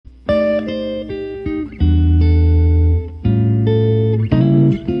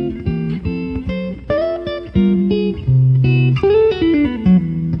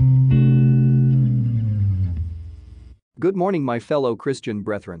Good morning, my fellow Christian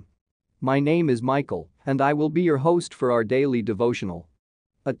brethren. My name is Michael, and I will be your host for our daily devotional.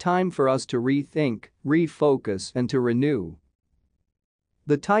 A time for us to rethink, refocus, and to renew.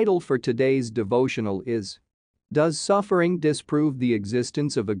 The title for today's devotional is, Does Suffering Disprove the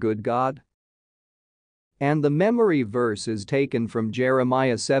Existence of a Good God? And the memory verse is taken from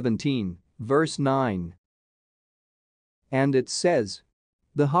Jeremiah 17, verse 9. And it says,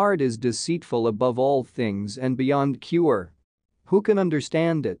 "The heart is deceitful above all things and beyond cure. Who can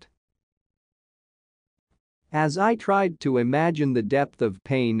understand it?" As I tried to imagine the depth of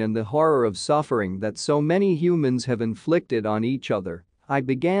pain and the horror of suffering that so many humans have inflicted on each other, I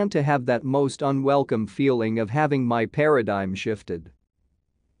began to have that most unwelcome feeling of having my paradigm shifted.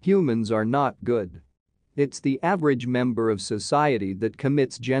 Humans are not good. It's the average member of society that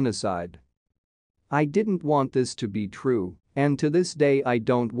commits genocide. I didn't want this to be true, and to this day I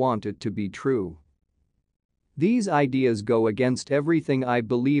don't want it to be true. These ideas go against everything I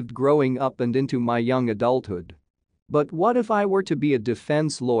believed growing up and into my young adulthood. But what if I were to be a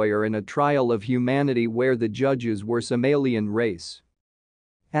defense lawyer in a trial of humanity where the judges were some alien race?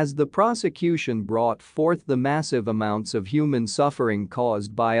 As the prosecution brought forth the massive amounts of human suffering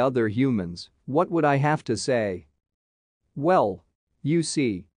caused by other humans, what would I have to say? Well, you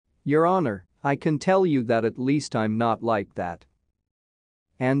see, Your Honor, I can tell you that at least I'm not like that.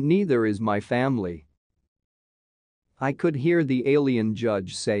 And neither is my family. I could hear the alien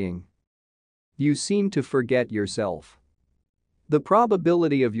judge saying, "You seem to forget yourself. The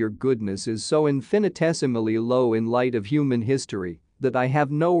probability of your goodness is so infinitesimally low in light of human history that I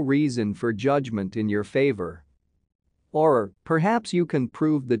have no reason for judgment in your favor. Or, perhaps you can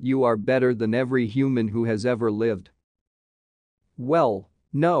prove that you are better than every human who has ever lived." Well,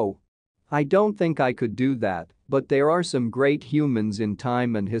 no. I don't think I could do that, but there are some great humans in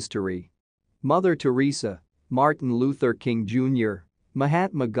time and history. Mother Teresa, Martin Luther King Jr.,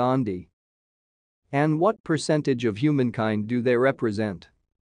 Mahatma Gandhi. And what percentage of humankind do they represent?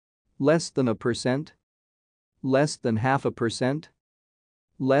 Less than 1%? Less than 0.5%?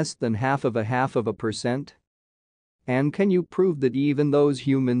 Less than 0.5%? And can you prove that even those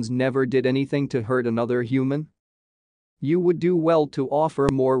humans never did anything to hurt another human? You would do well to offer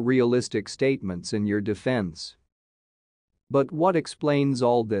more realistic statements in your defense. But what explains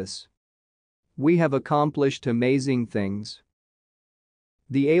all this? We have accomplished amazing things.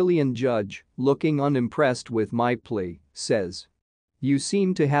 The alien judge, looking unimpressed with my plea, says, "You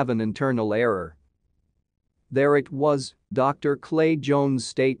seem to have an internal error." There it was, Dr. Clay Jones'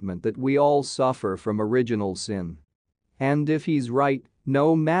 statement that we all suffer from original sin. And if he's right,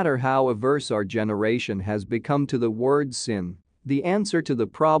 no matter how averse our generation has become to the word sin, the answer to the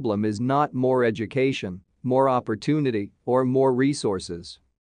problem is not more education, more opportunity, or more resources.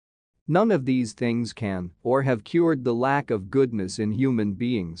 None of these things can or have cured the lack of goodness in human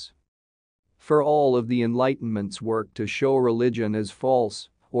beings. For all of the Enlightenment's work to show religion as false,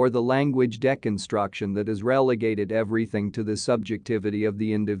 or the language deconstruction that has relegated everything to the subjectivity of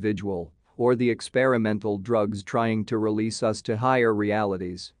the individual, or the experimental drugs trying to release us to higher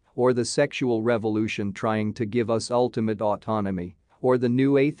realities, or the sexual revolution trying to give us ultimate autonomy, or the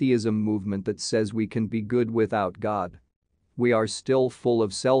new atheism movement that says we can be good without God. We are still full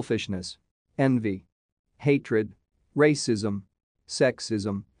of selfishness, envy, hatred, racism,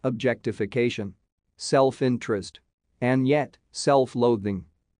 sexism, objectification, self-interest, and yet, self-loathing.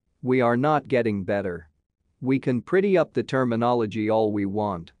 We are not getting better. We can pretty up the terminology all we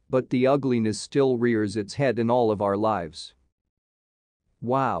want, but the ugliness still rears its head in all of our lives.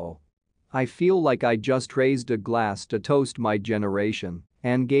 Wow. I feel like I just raised a glass to toast my generation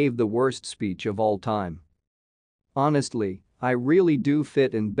and gave the worst speech of all time. Honestly, I really do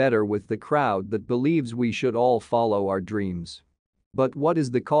fit in better with the crowd that believes we should all follow our dreams. But what is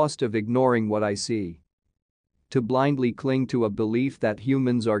the cost of ignoring what I see? To blindly cling to a belief that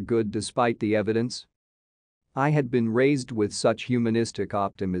humans are good despite the evidence? I had been raised with such humanistic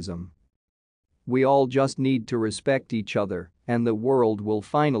optimism. We all just need to respect each other, and the world will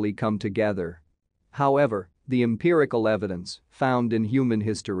finally come together. However, the empirical evidence found in human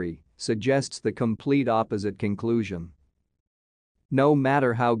history suggests the complete opposite conclusion. No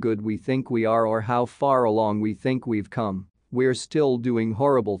matter how good we think we are or how far along we think we've come, we're still doing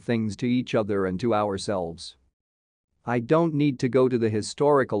horrible things to each other and to ourselves. I don't need to go to the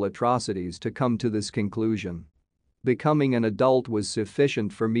historical atrocities to come to this conclusion. Becoming an adult was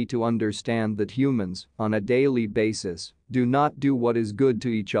sufficient for me to understand that humans, on a daily basis, do not do what is good to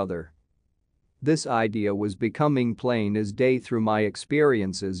each other. This idea was becoming plain as day through my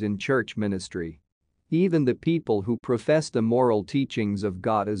experiences in church ministry. Even the people who profess the moral teachings of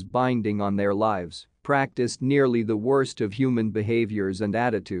God as binding on their lives practiced nearly the worst of human behaviors and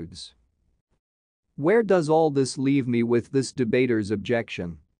attitudes. Where does all this leave me with this debater's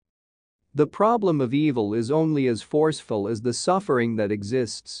objection? The problem of evil is only as forceful as the suffering that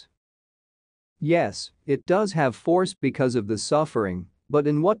exists. Yes, it does have force because of the suffering, but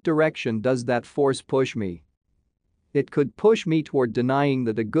in what direction does that force push me? It could push me toward denying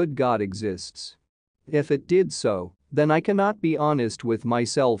that a good God exists. If it did so, then I cannot be honest with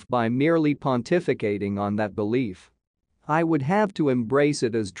myself by merely pontificating on that belief. I would have to embrace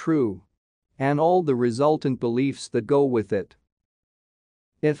it as true. And all the resultant beliefs that go with it.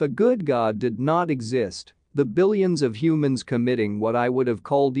 If a good God did not exist, the billions of humans committing what I would have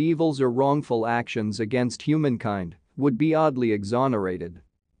called evils or wrongful actions against humankind would be oddly exonerated.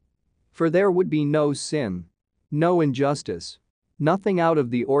 For there would be no sin, no injustice, nothing out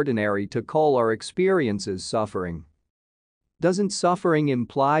of the ordinary to call our experiences suffering. Doesn't suffering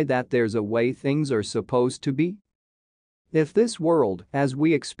imply that there's a way things are supposed to be? If this world, as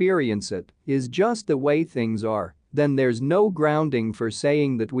we experience it, is just the way things are, then there's no grounding for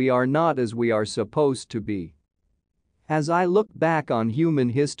saying that we are not as we are supposed to be. As I look back on human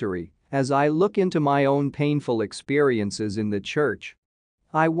history, as I look into my own painful experiences in the church,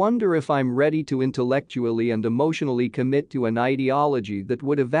 I wonder if I'm ready to intellectually and emotionally commit to an ideology that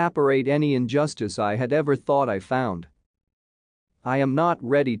would evaporate any injustice I had ever thought I found. I am not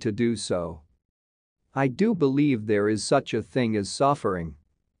ready to do so. I do believe there is such a thing as suffering.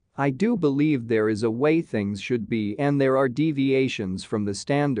 I do believe there is a way things should be and there are deviations from the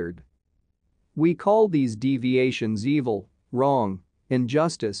standard. We call these deviations evil, wrong,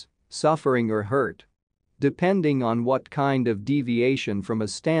 injustice, suffering or hurt, depending on what kind of deviation from a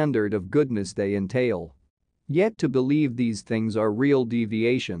standard of goodness they entail. Yet to believe these things are real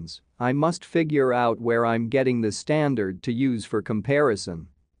deviations, I must figure out where I'm getting the standard to use for comparison.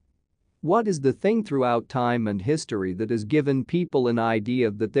 What is the thing throughout time and history that has given people an idea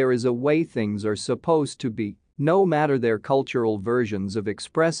that there is a way things are supposed to be, no matter their cultural versions of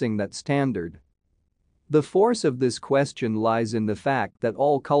expressing that standard? The force of this question lies in the fact that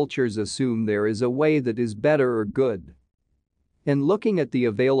all cultures assume there is a way that is better or good. In looking at the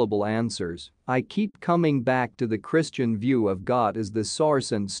available answers, I keep coming back to the Christian view of God as the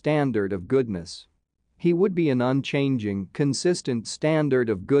source and standard of goodness. He would be an unchanging, consistent standard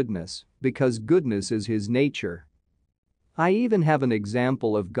of goodness because goodness is his nature. I even have an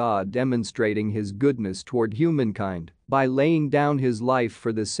example of God demonstrating his goodness toward humankind by laying down his life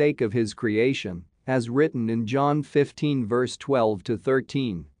for the sake of his creation, as written in John 15 verse 12 to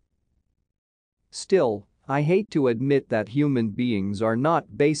 13. Still, I hate to admit that human beings are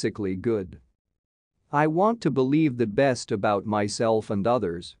not basically good. I want to believe the best about myself and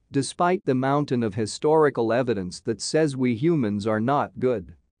others, despite the mountain of historical evidence that says we humans are not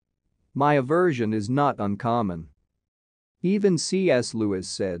good. My aversion is not uncommon. Even C.S. Lewis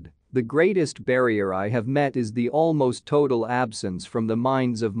said, "The greatest barrier I have met is the almost total absence from the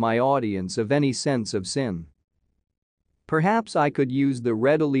minds of my audience of any sense of sin." Perhaps I could use the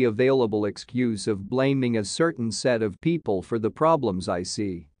readily available excuse of blaming a certain set of people for the problems I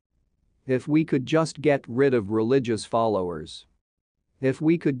see. If we could just get rid of religious followers. If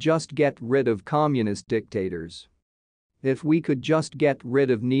we could just get rid of communist dictators. If we could just get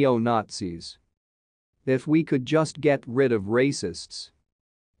rid of neo-Nazis. If we could just get rid of racists.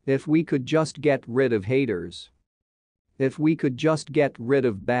 If we could just get rid of haters. If we could just get rid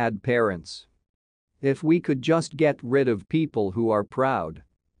of bad parents. If we could just get rid of people who are proud.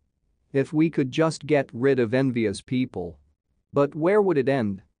 If we could just get rid of envious people. But where would it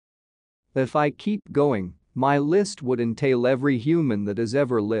end? If I keep going, my list would entail every human that has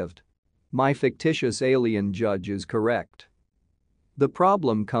ever lived. My fictitious alien judge is correct. The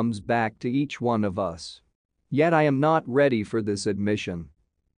problem comes back to each one of us. Yet I am not ready for this admission.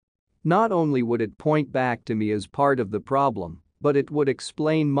 Not only would it point back to me as part of the problem, but it would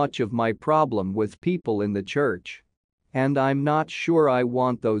explain much of my problem with people in the church. And I'm not sure I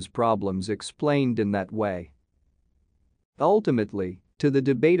want those problems explained in that way. Ultimately, to the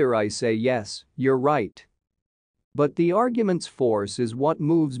debater I say yes, you're right. But the argument's force is what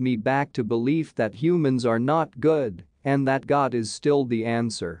moves me back to belief that humans are not good and that God is still the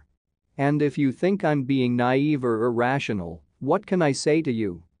answer. And if you think I'm being naive or irrational, what can I say to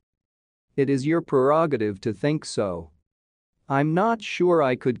you? It is your prerogative to think so. I'm not sure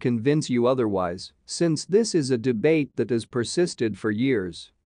I could convince you otherwise, since this is a debate that has persisted for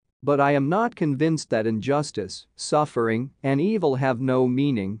years. But I am not convinced that injustice, suffering, and evil have no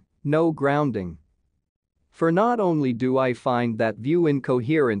meaning, no grounding. For not only do I find that view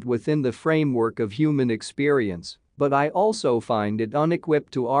incoherent within the framework of human experience, but I also find it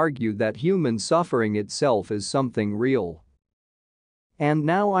unequipped to argue that human suffering itself is something real. And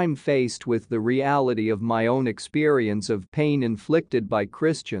now I'm faced with the reality of my own experience of pain inflicted by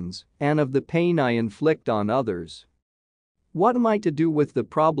Christians and of the pain I inflict on others. What am I to do with the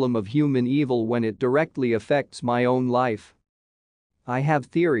problem of human evil when it directly affects my own life? I have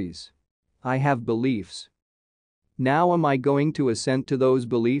theories. I have beliefs. Now am I going to assent to those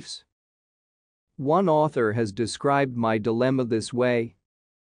beliefs? One author has described my dilemma this way.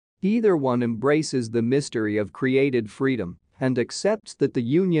 Either one embraces the mystery of created freedom and accepts that the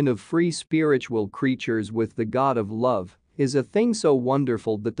union of free spiritual creatures with the God of love is a thing so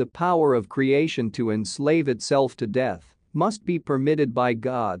wonderful that the power of creation to enslave itself to death must be permitted by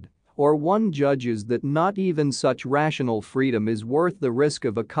God, or one judges that not even such rational freedom is worth the risk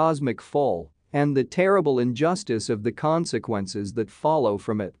of a cosmic fall and the terrible injustice of the consequences that follow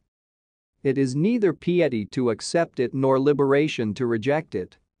from it. It is neither piety to accept it nor liberation to reject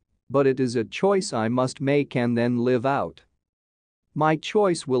it. But it is a choice I must make and then live out. My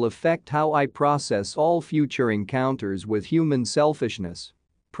choice will affect how I process all future encounters with human selfishness,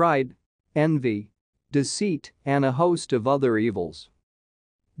 pride, envy, deceit, and a host of other evils.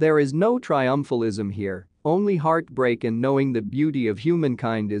 There is no triumphalism here, only heartbreak in knowing the beauty of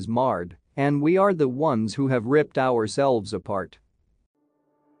humankind is marred, and we are the ones who have ripped ourselves apart.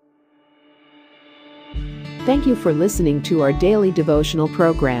 Thank you for listening to our daily devotional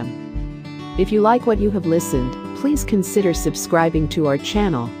program. If you like what you have listened, please consider subscribing to our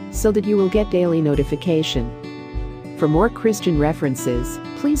channel so that you will get daily notification. For more Christian references,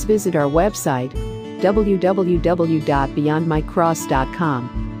 please visit our website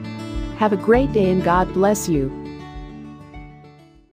www.beyondmycross.com. Have a great day and God bless you.